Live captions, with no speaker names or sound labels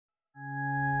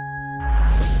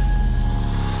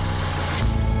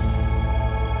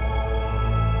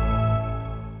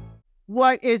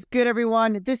What is good,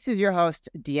 everyone? This is your host,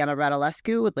 Deanna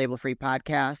Radulescu with Label Free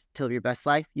Podcast. To live your best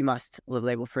life, you must live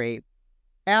label free.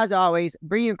 As always,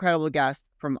 bring you incredible guests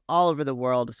from all over the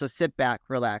world, so sit back,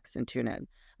 relax, and tune in.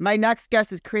 My next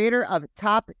guest is creator of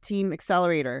Top Team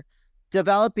Accelerator,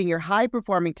 developing your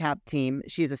high-performing top team.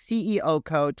 She's a CEO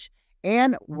coach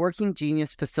and working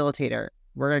genius facilitator.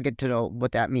 We're going to get to know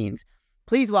what that means.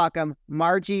 Please welcome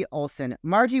Margie Oleson.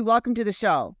 Margie, welcome to the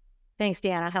show. Thanks,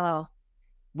 Deanna. Hello.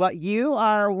 Well, you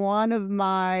are one of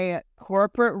my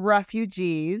corporate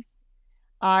refugees.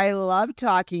 I love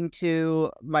talking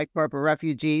to my corporate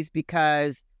refugees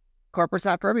because corporate's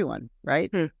not for everyone,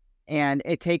 right? And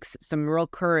it takes some real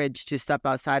courage to step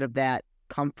outside of that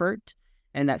comfort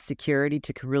and that security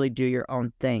to really do your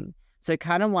own thing. So I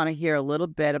kind of want to hear a little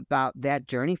bit about that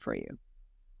journey for you.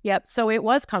 Yep. So it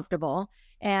was comfortable.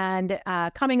 And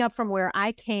coming up from where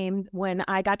I came, when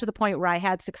I got to the point where I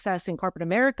had success in corporate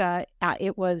America,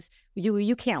 it was,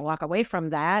 you can't walk away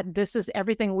from that. This is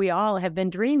everything we all have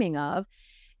been dreaming of.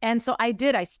 And so I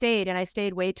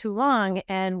stayed way too long.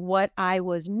 And what I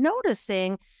was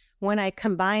noticing when I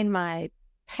combined my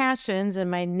passions and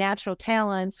my natural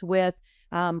talents with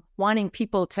wanting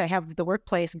people to have the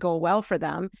workplace go well for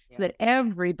them so that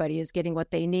everybody is getting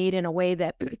what they need in a way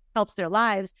that helps their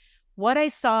lives. What I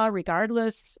saw,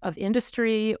 regardless of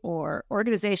industry or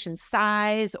organization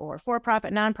size or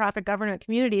for-profit, nonprofit, government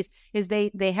communities, is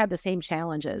they had the same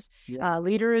challenges.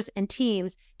 Leaders and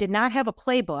teams did not have a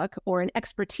playbook or an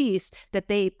expertise that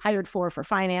they hired for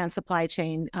finance, supply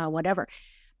chain, whatever.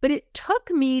 But it took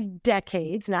me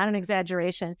decades, not an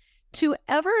exaggeration, to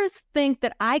ever think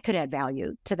that I could add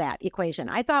value to that equation.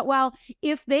 I thought, well,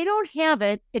 if they don't have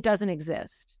it, it doesn't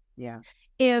exist. Yeah.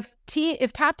 If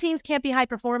top teams can't be high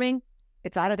performing,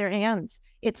 it's out of their hands.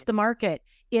 It's the market.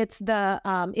 It's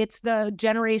the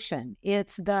generation.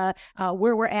 It's the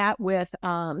where we're at with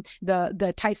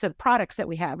the types of products that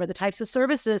we have or the types of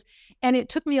services. And it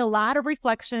took me a lot of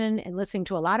reflection and listening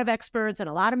to a lot of experts and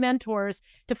a lot of mentors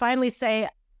to finally say,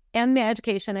 and my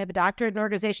education, I have a doctorate in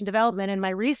organization development, and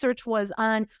my research was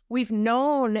on, we've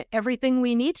known everything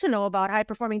we need to know about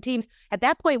high-performing teams. At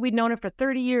that point, we'd known it for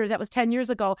 30 years. That was 10 years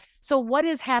ago. So what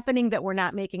is happening that we're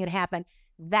not making it happen?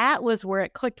 That was where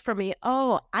it clicked for me.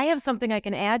 Oh, I have something I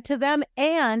can add to them,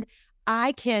 and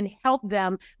I can help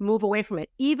them move away from it,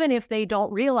 even if they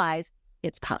don't realize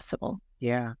it's possible.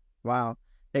 Yeah. Wow.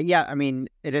 Yeah, I mean,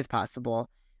 it is possible.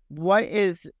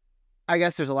 I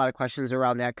guess there's a lot of questions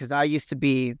around that because I used to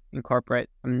be in corporate.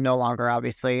 I'm no longer,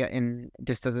 obviously, and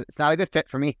just it's not a good fit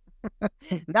for me.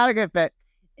 Not a good fit.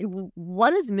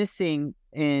 What is missing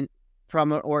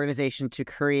from an organization to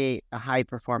create a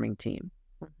high-performing team?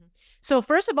 So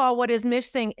first of all, what is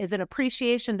missing is an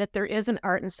appreciation that there is an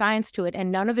art and science to it,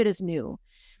 and none of it is new.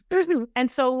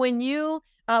 And so when you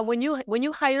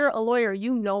hire a lawyer,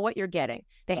 you know what you're getting.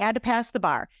 They had to pass the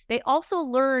bar. They also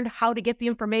learned how to get the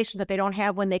information that they don't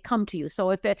have when they come to you. So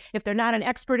if they're not an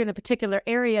expert in a particular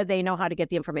area, they know how to get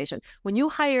the information. When you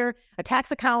hire a tax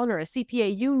accountant or a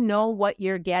CPA, you know what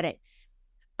you're getting.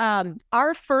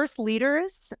 Our first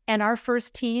leaders and our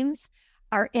first teams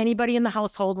are anybody in the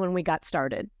household when we got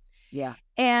started. Yeah.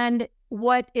 And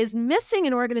what is missing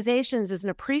in organizations is an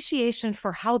appreciation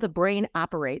for how the brain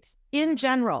operates in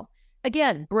general.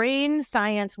 Again, brain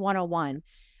science 101.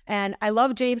 And I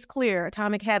love James Clear,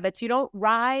 Atomic Habits. You don't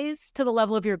rise to the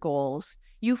level of your goals.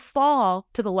 You fall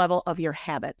to the level of your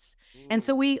habits. And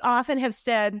so we often have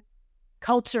said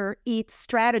culture eats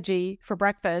strategy for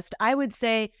breakfast. I would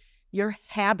say your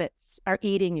habits are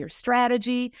eating your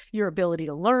strategy, your ability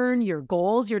to learn, your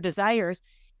goals, your desires.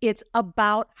 It's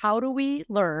about how do we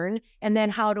learn and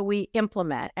then how do we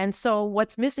implement. And so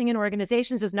what's missing in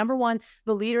organizations is, number one,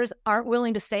 the leaders aren't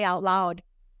willing to say out loud,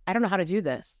 I don't know how to do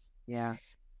this. Yeah.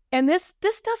 And this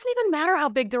doesn't even matter how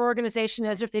big their organization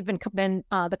is, or if they've been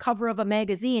the cover of a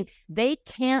magazine. They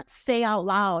can't say out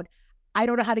loud, I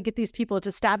don't know how to get these people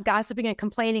to stop gossiping and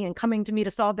complaining and coming to me to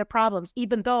solve their problems,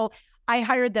 even though I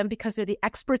hired them because they're the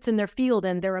experts in their field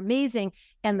and they're amazing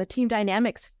and the team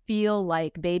dynamics feel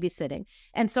like babysitting.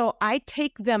 And so I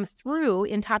take them through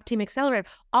in Top Team Accelerator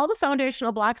all the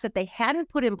foundational blocks that they hadn't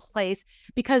put in place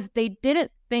because they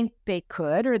didn't think they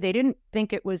could, or they didn't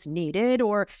think it was needed,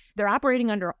 or they're operating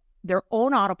under their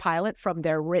own autopilot from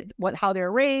how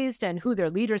they're raised and who their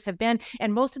leaders have been.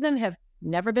 And most of them have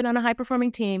never been on a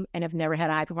high-performing team and have never had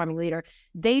a high-performing leader.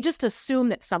 They just assume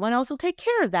that someone else will take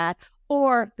care of that,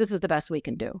 or this is the best we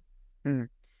can do.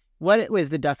 What was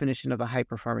the definition of a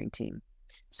high-performing team?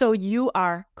 So you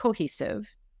are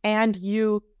cohesive and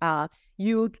you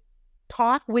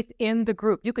talk within the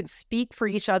group. You can speak for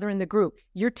each other in the group.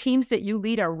 Your teams that you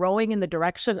lead are rowing in the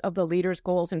direction of the leader's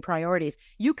goals and priorities.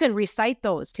 You can recite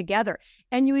those together,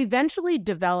 and you eventually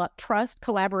develop trust,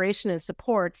 collaboration, and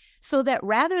support, so that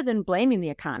rather than blaming the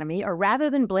economy or rather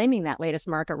than blaming that latest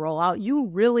market rollout, you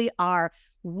really are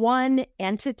one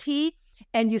entity,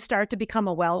 and you start to become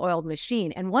a well-oiled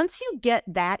machine. And once you get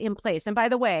that in place, and by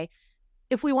the way,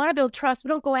 if we want to build trust, we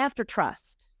don't go after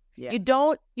trust. Yeah. You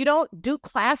don't do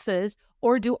classes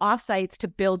or do offsites to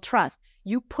build trust.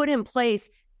 You put in place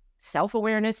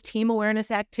self-awareness, team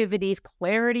awareness activities,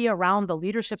 clarity around the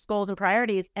leadership's goals and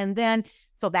priorities. And then,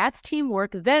 so that's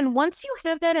teamwork. Then once you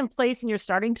have that in place and you're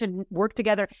starting to work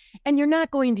together and you're not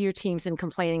going to your teams and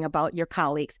complaining about your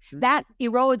colleagues, that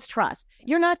erodes trust.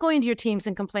 You're not going to your teams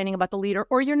and complaining about the leader,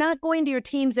 or you're not going to your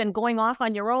teams and going off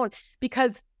on your own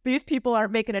because these people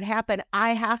aren't making it happen.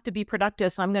 I have to be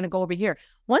productive, so I'm going to go over here.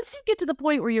 Once you get to the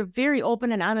point where you're very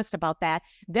open and honest about that,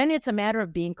 then it's a matter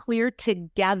of being clear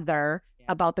together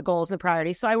about the goals and the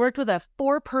priorities. So I worked with a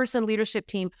 4-person leadership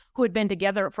team who had been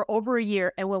together for over a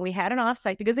year. And when we had an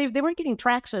offsite, because they weren't getting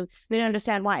traction, they didn't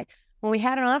understand why. When we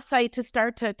had an offsite to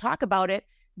start to talk about it,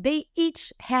 they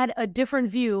each had a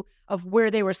different view of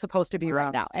where they were supposed to be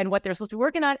right now and what they're supposed to be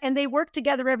working on. And they worked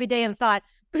together every day and thought,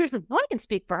 oh, I can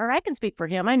speak for her. I can speak for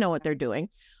him. I know what they're doing.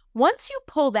 Once you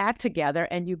pull that together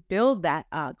and you build that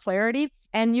clarity,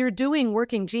 and you're doing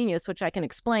Working Genius, which I can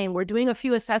explain, we're doing a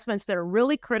few assessments that are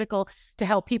really critical to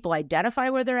help people identify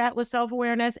where they're at with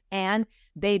self-awareness, and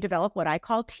they develop what I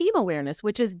call team awareness,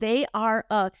 which is they are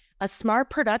a smart,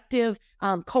 productive,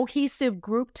 cohesive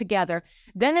group together.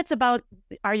 Then it's about,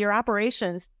 are your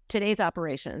operations today's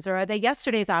operations, or are they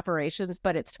yesterday's operations,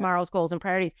 but it's tomorrow's goals and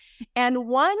priorities? And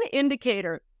one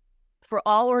indicator for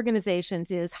all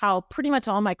organizations is how pretty much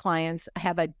all my clients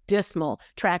have a dismal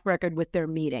track record with their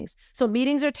meetings. So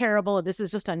meetings are terrible. This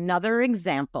is just another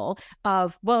example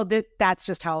of, well, that's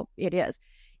just how it is.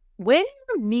 When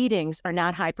your meetings are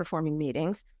not high-performing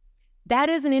meetings, that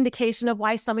is an indication of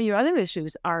why some of your other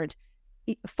issues aren't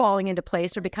falling into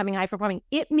place or becoming high-performing.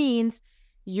 It means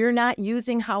you're not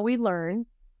using how we learn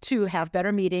to have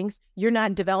better meetings. You're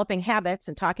not developing habits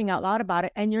and talking out loud about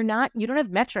it. And you don't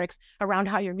have metrics around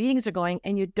how your meetings are going,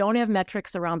 and you don't have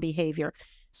metrics around behavior.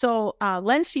 So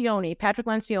Patrick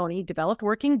Lencioni developed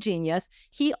Working Genius.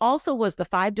 He also was the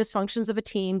 5 dysfunctions of a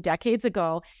team decades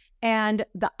ago. And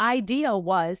the idea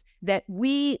was that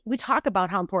we talk about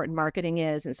how important marketing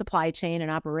is and supply chain and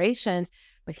operations,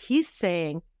 but he's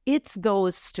saying it's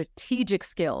those strategic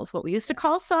skills, what we used to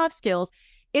call soft skills.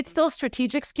 It's those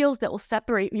strategic skills that will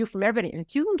separate you from everybody. And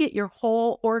if you can get your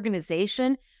whole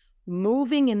organization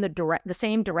moving in the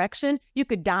same direction, you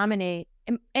could dominate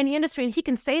any industry. And he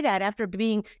can say that after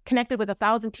being connected with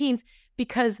 1,000 teams,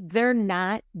 because they're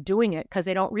not doing it because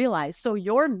they don't realize. So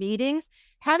your meetings,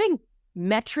 having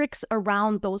metrics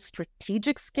around those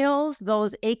strategic skills,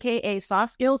 those AKA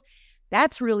soft skills,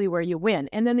 that's really where you win.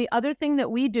 And then the other thing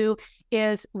that we do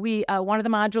is one of the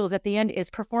modules at the end is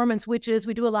performance, which is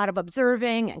we do a lot of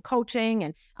observing and coaching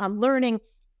and learning.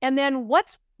 And then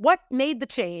what made the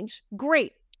change?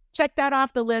 Great. Check that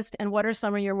off the list. And what are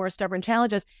some of your more stubborn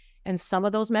challenges? And some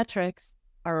of those metrics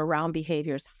are around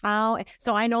behaviors.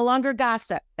 So I no longer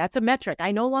gossip. That's a metric.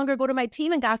 I no longer go to my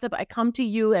team and gossip. I come to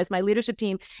you as my leadership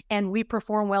team, and we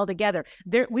perform well together.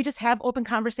 We just have open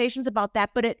conversations about that,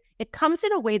 but it comes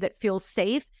in a way that feels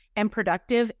safe and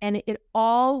productive, and it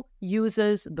all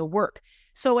uses the work.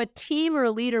 So a team or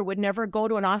a leader would never go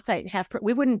to an offsite and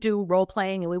we wouldn't do role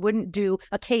playing, and we wouldn't do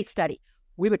a case study.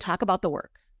 We would talk about the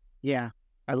work. Yeah,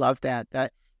 I love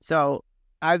that. So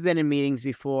I've been in meetings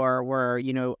before where,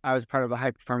 I was part of a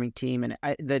high-performing team, and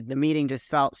the meeting just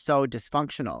felt so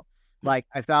dysfunctional. Like,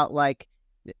 I felt like,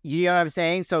 you know what I'm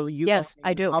saying? So yes,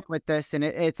 I do. Up with this, and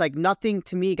it's like nothing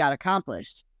to me got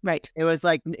accomplished. Right. It was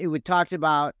like we talked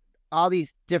about all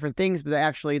these different things, but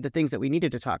actually the things that we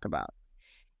needed to talk about.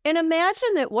 And imagine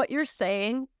that what you're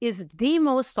saying is the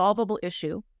most solvable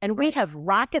issue, and we have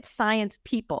rocket science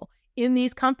people in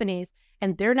these companies,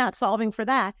 and they're not solving for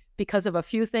that because of a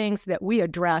few things that we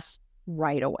address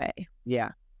right away.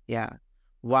 Yeah.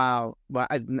 Wow.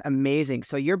 Amazing.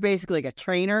 So you're basically like a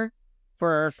trainer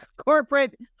for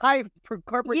corporate.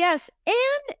 Yes.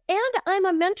 And I'm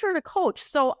a mentor and a coach.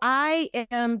 So I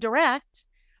am direct,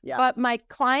 but my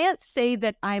clients say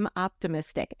that I'm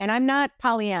optimistic, and I'm not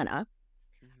Pollyanna,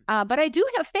 but I do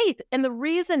have faith. And the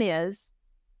reason is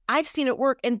I've seen it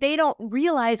work, and they don't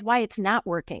realize why it's not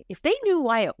working. If they knew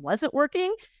why it wasn't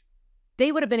working,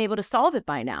 they would have been able to solve it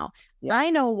by now. Yeah. I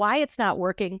know why it's not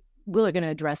working. We're going to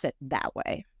address it that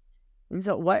way. And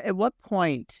so at what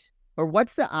point, or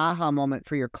what's the aha moment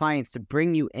for your clients to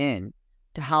bring you in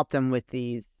to help them with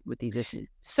these issues?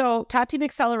 So Top Team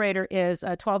Accelerator is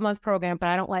a 12-month program, but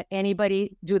I don't let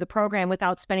anybody do the program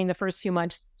without spending the first few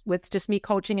months with just me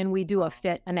coaching, and we do a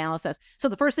fit analysis. So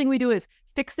the first thing we do is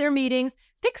fix their meetings,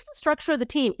 fix the structure of the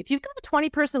team. If you've got a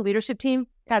 20-person leadership team,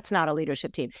 that's not a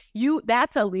leadership team.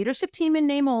 That's a leadership team in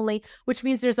name only, which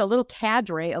means there's a little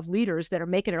cadre of leaders that are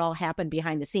making it all happen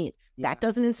behind the scenes. Yeah. That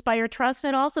doesn't inspire trust,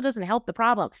 and it also doesn't help the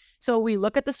problem. So we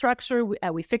look at the structure,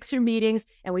 we fix your meetings,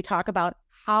 and we talk about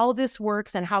how this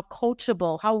works and how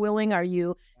coachable, how willing are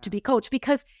you to be coached?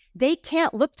 Because they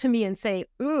can't look to me and say,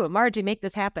 ooh, Margie, make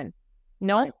this happen.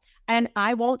 No, right. And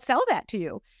I won't sell that to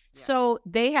you. Yeah. So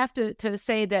they have to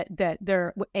say that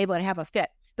they're able to have a fit.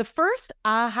 The first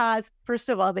ahas, first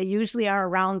of all, they usually are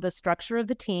around the structure of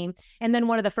the team. And then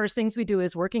one of the first things we do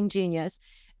is Working Genius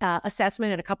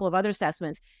assessment and a couple of other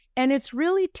assessments. And it's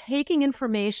really taking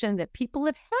information that people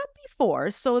have had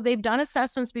before. So they've done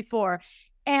assessments before,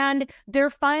 and they're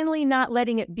finally not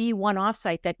letting it be one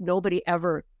offsite that nobody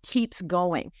ever keeps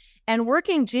going. And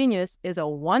Working Genius is a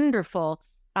wonderful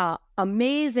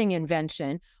amazing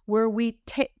invention where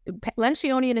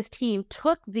Lencioni and his team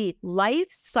took the life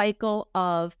cycle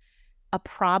of a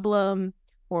problem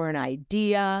or an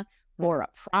idea or a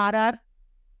product,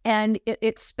 and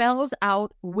it spells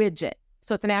out widget.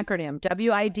 So it's an acronym,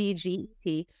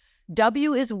 WIDGET.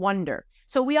 W is wonder.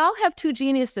 So we all have two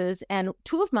geniuses, and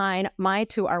two of my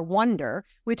two are wonder,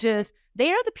 which is they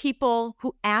are the people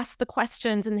who ask the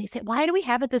questions and they say, why do we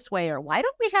have it this way? Or why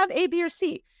don't we have A, B, or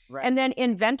C? Right. And then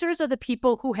inventors are the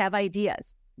people who have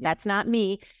ideas. That's not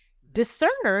me.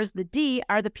 Discerners, the D,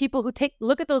 are the people who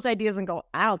look at those ideas and go,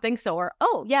 I don't think so. Or,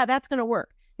 oh, yeah, that's going to work.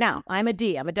 Now, I'm a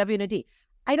D. I'm a W and a D.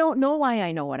 I don't know why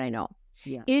I know what I know.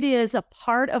 Yeah. It is a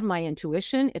part of my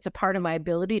intuition. It's a part of my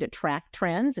ability to track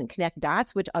trends and connect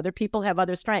dots, which other people have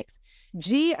other strengths.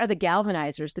 G are the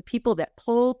galvanizers, the people that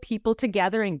pull people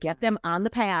together and get them on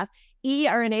the path. E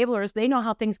are enablers. They know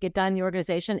how things get done in the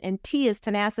organization. And T is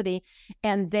tenacity.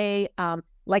 And they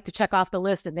like to check off the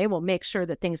list, and they will make sure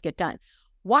that things get done.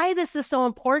 Why this is so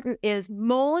important is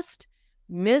most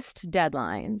missed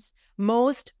deadlines,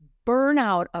 most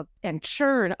burnout and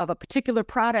churn of a particular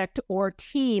product or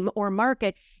team or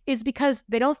market is because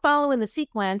they don't follow in the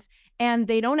sequence, and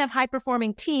they don't have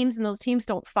high-performing teams, and those teams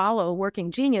don't follow Working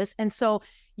Genius. And so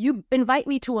you invite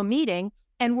me to a meeting,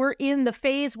 and we're in the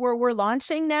phase where we're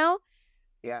launching now.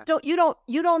 Yeah. So you don't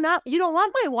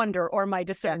want my wonder or my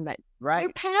discernment. Yeah, right.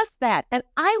 You're past that. And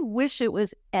I wish it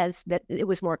was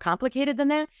more complicated than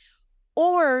that.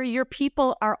 Or your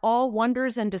people are all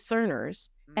wonders and discerners,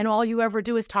 and all you ever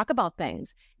do is talk about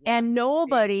things. Yeah. And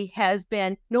nobody's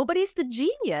the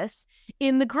genius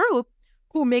in the group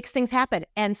who makes things happen.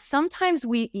 And sometimes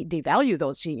we devalue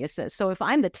those geniuses. So if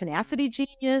I'm the tenacity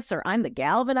genius, or I'm the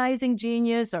galvanizing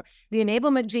genius, or the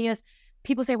enablement genius,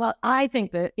 people say, well, I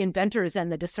think the inventors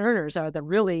and the discerners are the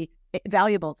really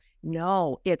valuable.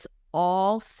 No, it's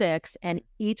all six. And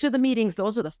each of the meetings,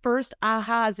 those are the first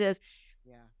ahas is,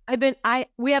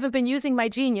 we haven't been using my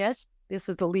genius. This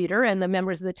is the leader and the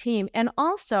members of the team. And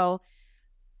also,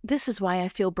 this is why I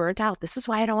feel burnt out. This is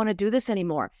why I don't want to do this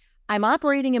anymore. I'm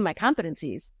operating in my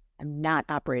competencies. I'm not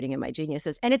operating in my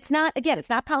geniuses. And it's not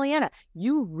Pollyanna.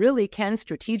 You really can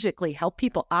strategically help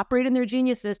people operate in their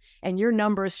geniuses, and your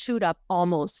numbers shoot up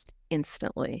almost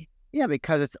instantly. Yeah,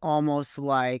 because it's almost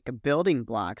like building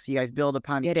blocks. You guys build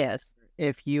upon it. Is.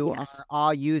 If you are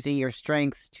all using your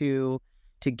strengths to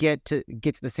get to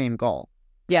the same goal.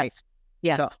 Yes. Right?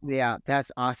 Yes. So, yeah,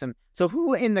 that's awesome. So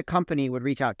who in the company would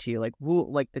reach out to you?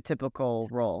 Like the typical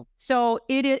role? So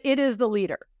it is the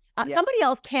leader. Somebody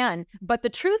else can, but the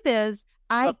truth is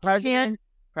President?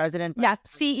 Yeah,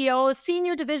 CEO,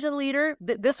 senior division leader.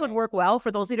 This would work well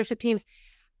for those leadership teams.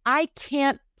 I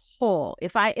can't pull.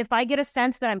 If I get a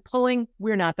sense that I'm pulling,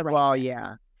 we're not the right. Well,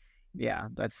 yeah,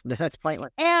 that's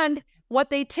pointless. And what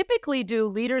they typically do,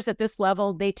 leaders at this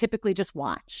level, they typically just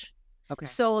watch. Okay.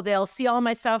 So they'll see all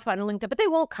my stuff on LinkedIn, but they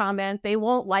won't comment, they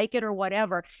won't like it or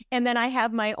whatever. And then I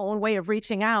have my own way of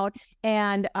reaching out,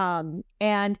 and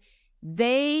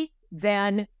they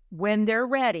then, when they're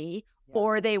ready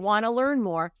or they want to learn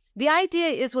more, the idea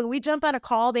is when we jump on a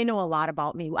call, they know a lot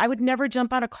about me. I would never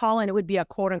jump on a call and it would be a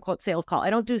quote unquote sales call. I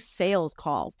don't do sales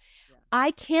calls.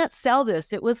 I can't sell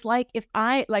this. It was like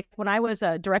when I was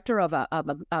a director of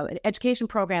an education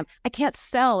program, I can't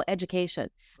sell education.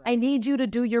 Right. I need you to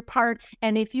do your part.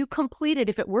 And if you complete it,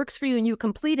 if it works for you and you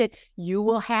complete it, you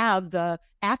will have the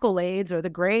accolades or the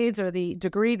grades or the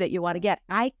degree that you want to get.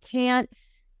 I can't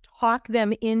talk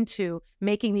them into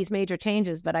making these major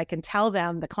changes, but I can tell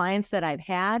them the clients that I've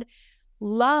had,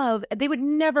 they would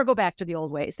never go back to the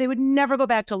old ways. They would never go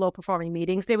back to low performing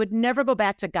meetings. They would never go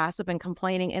back to gossip and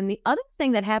complaining. And the other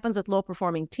thing that happens with low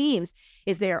performing teams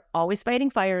is they are always fighting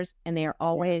fires and they are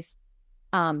always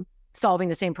solving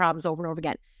the same problems over and over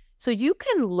again. So you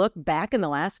can look back in the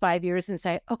last 5 years and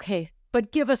say, okay,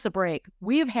 but give us a break.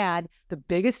 We've had the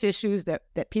biggest issues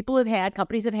that people have had,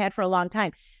 companies have had for a long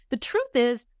time. The truth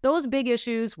is those big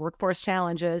issues, workforce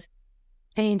challenges,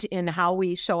 change in how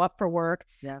we show up for work,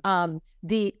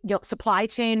 the supply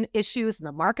chain issues,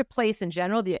 the marketplace in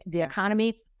general, the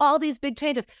economy, all these big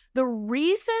changes. The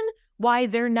reason why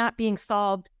they're not being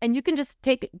solved, and you can just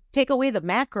take away the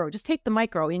macro, just take the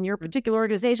micro in your particular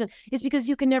organization, is because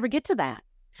you can never get to that.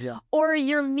 Yeah. Or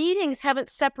your meetings haven't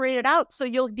separated out. So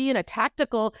you'll be in a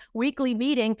tactical weekly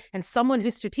meeting and someone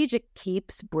who's strategic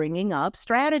keeps bringing up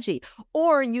strategy.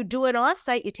 Or you do an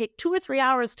offsite, you take 2 or 3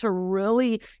 hours to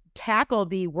really tackle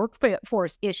the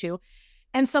workforce issue,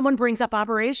 and someone brings up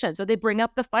operations, or they bring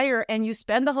up the fire, and you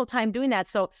spend the whole time doing that.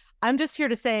 So I'm just here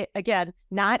to say, again,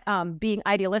 not being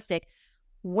idealistic,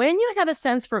 when you have a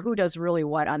sense for who does really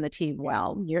what on the team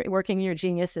well, you're working your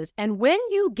geniuses, and when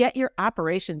you get your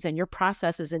operations and your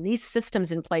processes and these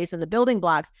systems in place and the building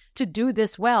blocks to do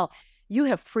this well, you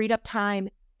have freed up time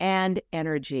and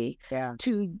energy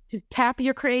to tap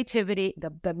your creativity,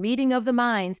 the meeting of the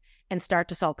minds, and start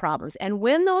to solve problems. And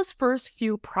when those first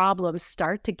few problems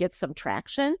start to get some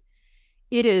traction,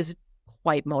 it is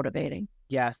quite motivating.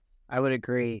 Yes, I would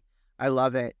agree. I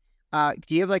love it.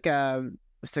 Do you have like a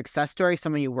success story,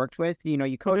 someone you worked with? You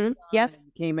coached, you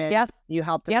came in, you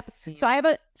helped them. So I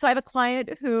have a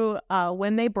client who,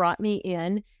 when they brought me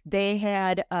in, they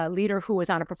had a leader who was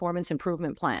on a performance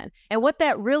improvement plan. And what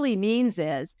that really means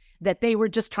is that they were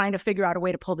just trying to figure out a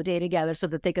way to pull the data together so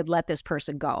that they could let this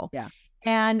person go. Yeah.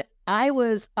 And I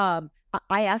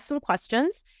asked some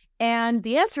questions, and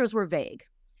the answers were vague.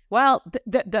 Well,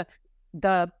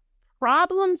 the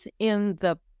problems in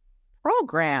the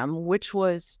program, which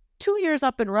was 2 years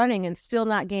up and running and still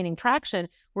not gaining traction,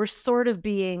 were sort of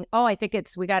being,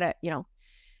 we got to,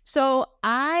 So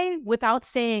without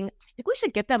saying, I think we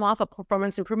should get them off a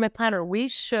performance improvement plan, or we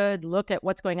should look at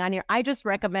what's going on here, I just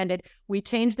recommended we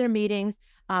change their meetings.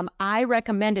 I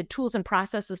recommended tools and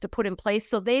processes to put in place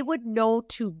so they would know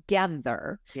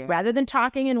together, rather than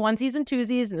talking in onesies and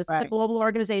twosies, and this is a global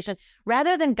organization,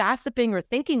 rather than gossiping or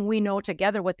thinking we know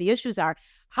together what the issues are.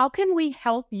 How can we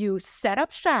help you set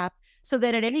up shop so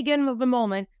that at any given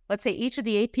moment, let's say each of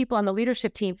the 8 people on the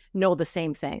leadership team know the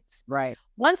same things? Right.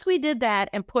 Once we did that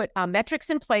and put metrics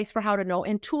in place for how to know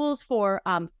and tools for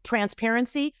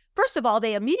transparency, first of all,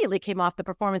 they immediately came off the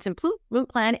performance improvement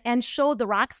plan and showed the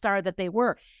rock star that they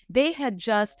were. They had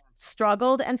just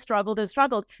struggled and struggled and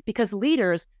struggled because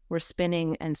leaders were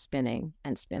spinning and spinning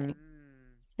and spinning.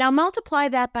 Now multiply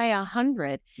that by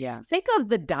 100. Yeah. Think of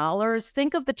the dollars,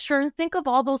 think of the churn, think of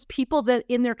all those people that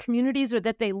in their communities or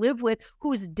that they live with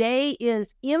whose day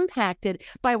is impacted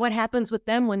by what happens with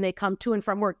them when they come to and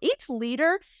from work. Each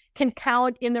leader can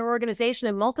count in their organization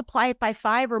and multiply it by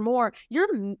 5 or more. You're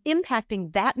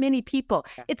impacting that many people.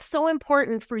 Yeah. It's so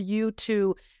important for you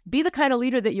to be the kind of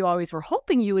leader that you always were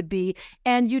hoping you would be.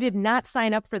 And you did not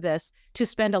sign up for this to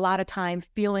spend a lot of time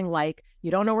feeling like you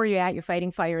don't know where you're at, you're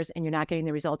fighting fires, and you're not getting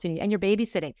the results you need, and you're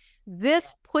babysitting.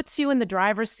 This puts you in the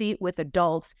driver's seat with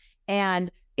adults,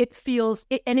 and it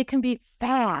can be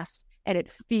fast, and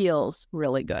it feels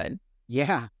really good.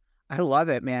 Yeah, I love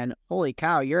it, man. Holy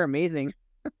cow, you're amazing.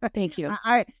 Thank you.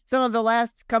 Some of the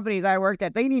last companies I worked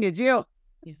at, they needed you.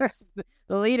 Yes.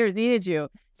 The leaders needed you.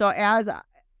 So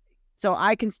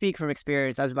I can speak from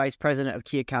experience. I was vice president of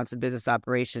key accounts and business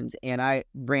operations, and I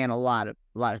ran a lot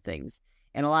of things.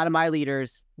 And a lot of my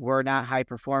leaders were not high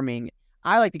performing.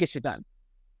 I like to get shit done.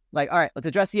 Like, all right, let's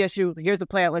address the issue. Here's the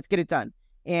plan. Let's get it done.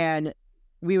 And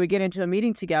we would get into a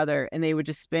meeting together, and they would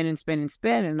just spin and spin and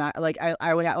spin. And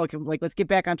I would have, let's get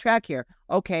back on track here.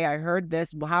 Okay, I heard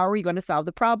this. Well, how are we going to solve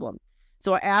the problem?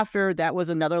 So after that was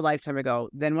another lifetime ago.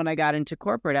 Then when I got into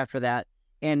corporate after that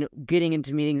and getting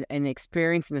into meetings and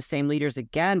experiencing the same leaders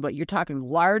again, but you're talking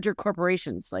larger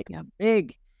corporations,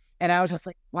 big. And I was just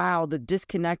like, wow, the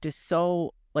disconnect is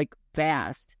so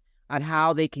vast on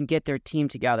how they can get their team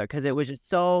together because it was just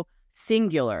so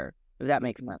singular, if that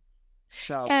makes sense.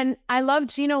 So. And I love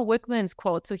Gino Wickman's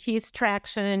quote. So he's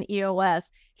Traction and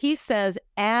EOS. He says,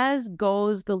 as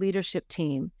goes the leadership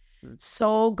team,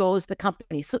 so goes the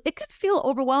company. So it could feel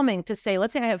overwhelming to say,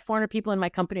 let's say I have 400 people in my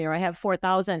company, or I have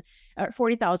 4,000 or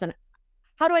 40,000.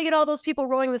 How do I get all those people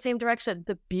rowing in the same direction?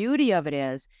 The beauty of it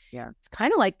is, it's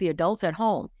kind of like the adults at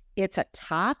home. It's a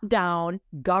top-down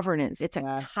governance. It's a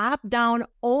Yeah. top-down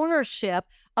ownership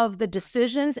of the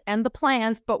decisions and the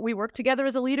plans, but we work together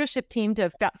as a leadership team to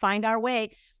find our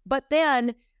way. But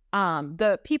then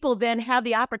the people then have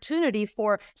the opportunity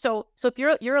for, so if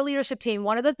you're a leadership team,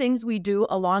 one of the things we do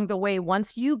along the way,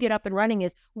 once you get up and running,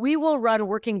 is we will run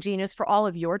Working Genius for all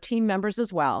of your team members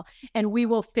as well, and we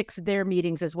will fix their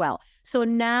meetings as well. So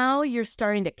now you're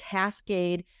starting to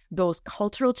cascade those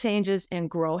cultural changes and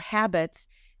grow habits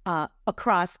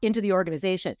across into the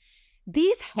organization.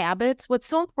 These habits, what's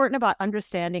so important about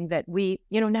understanding that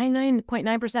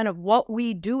 99.9% of what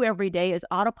we do every day is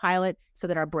autopilot so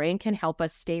that our brain can help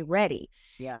us stay ready.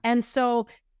 Yeah. And so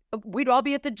we'd all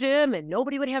be at the gym and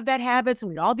nobody would have bad habits, and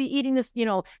we'd all be eating this,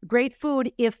 great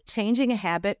food if changing a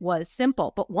habit was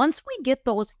simple. But once we get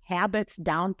those habits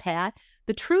down pat,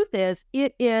 the truth is, you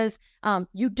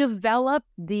develop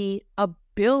the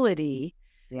ability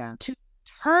to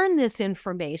turn this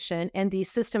information and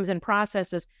these systems and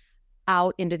processes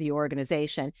out into the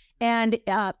organization. And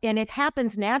it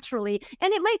happens naturally,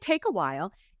 and it might take a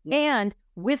while. Yeah. And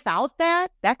without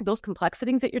those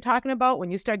complexities that you're talking about, when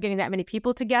you start getting that many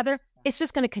people together, it's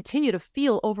just going to continue to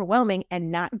feel overwhelming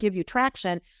and not give you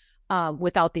traction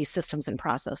without these systems and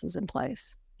processes in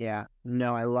place. Yeah,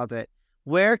 no, I love it.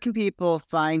 Where can people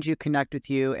find you, connect with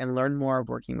you, and learn more of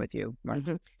working with you, Margie?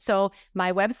 Mm-hmm. So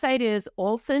my website is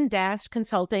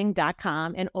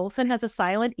Oleson-consulting.com, and Oleson has a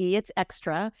silent E, it's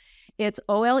extra. It's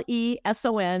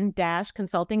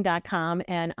Oleson-consulting.com,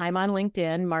 and I'm on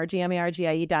LinkedIn, Margie,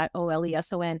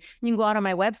 Margie.Oleson. You can go out on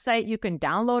my website, you can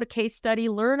download a case study,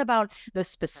 learn about the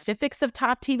specifics of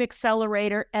Top Team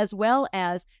Accelerator, as well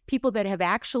as people that have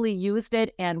actually used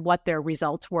it and what their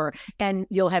results were, and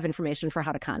you'll have information for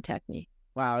how to contact me.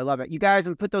 Wow, I love it. You guys,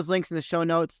 I'm put those links in the show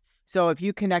notes. So if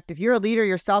you if you're a leader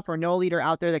yourself or know a leader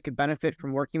out there that could benefit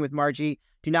from working with Margie,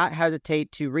 do not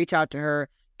hesitate to reach out to her.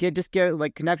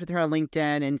 Connect with her on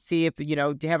LinkedIn and see if,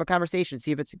 have a conversation,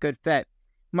 see if it's a good fit.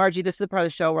 Margie, this is the part of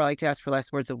the show where I like to ask for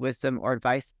last words of wisdom or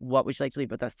advice. What would you like to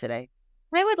leave with us today?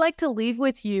 I would like to leave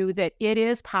with you that it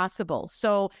is possible.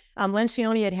 So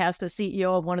Lencioni had asked a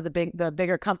CEO of one of the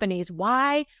bigger companies,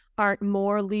 why aren't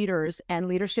more leaders and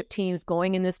leadership teams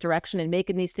going in this direction and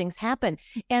making these things happen?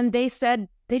 And they said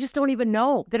they just don't even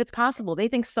know that it's possible. They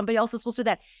think somebody else is supposed to do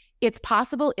that. It's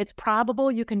possible. It's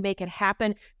probable. You can make it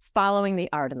happen following the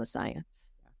art and the science.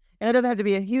 And it doesn't have to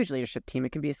be a huge leadership team.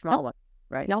 It can be a small one,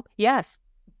 right? No. Yes.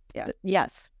 Yeah.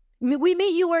 Yes. We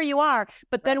meet you where you are,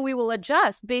 but then we will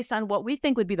adjust based on what we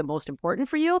think would be the most important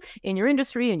for you in your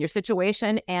industry, in your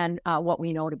situation, and what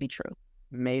we know to be true.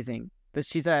 Amazing.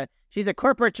 She's a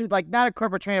corporate, not a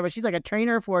corporate trainer, but she's like a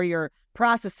trainer for your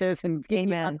processes and getting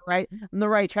you on the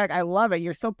right track. I love it.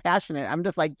 You're so passionate. I'm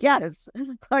just like, yes.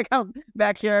 Like I'm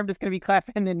back here. I'm just gonna be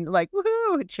clapping and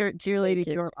woohoo, cheerleading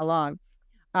you along.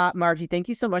 Margie, thank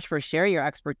you so much for sharing your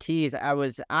expertise.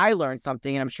 I learned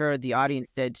something, and I'm sure the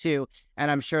audience did too. And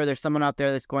I'm sure there's someone out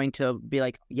there that's going to be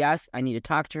like, yes, I need to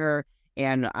talk to her.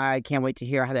 And I can't wait to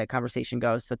hear how that conversation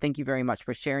goes. So thank you very much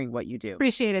for sharing what you do.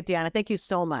 Appreciate it, Deanna. Thank you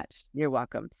so much. You're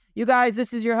welcome. You guys,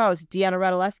 this is your host, Deanna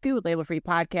Radulescu with Label Free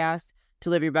Podcast. To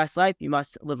live your best life, you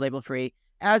must live label free.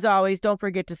 As always, don't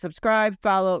forget to subscribe,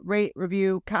 follow, rate,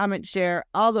 review, comment, share,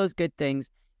 all those good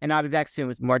things. And I'll be back soon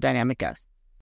with more dynamic guests.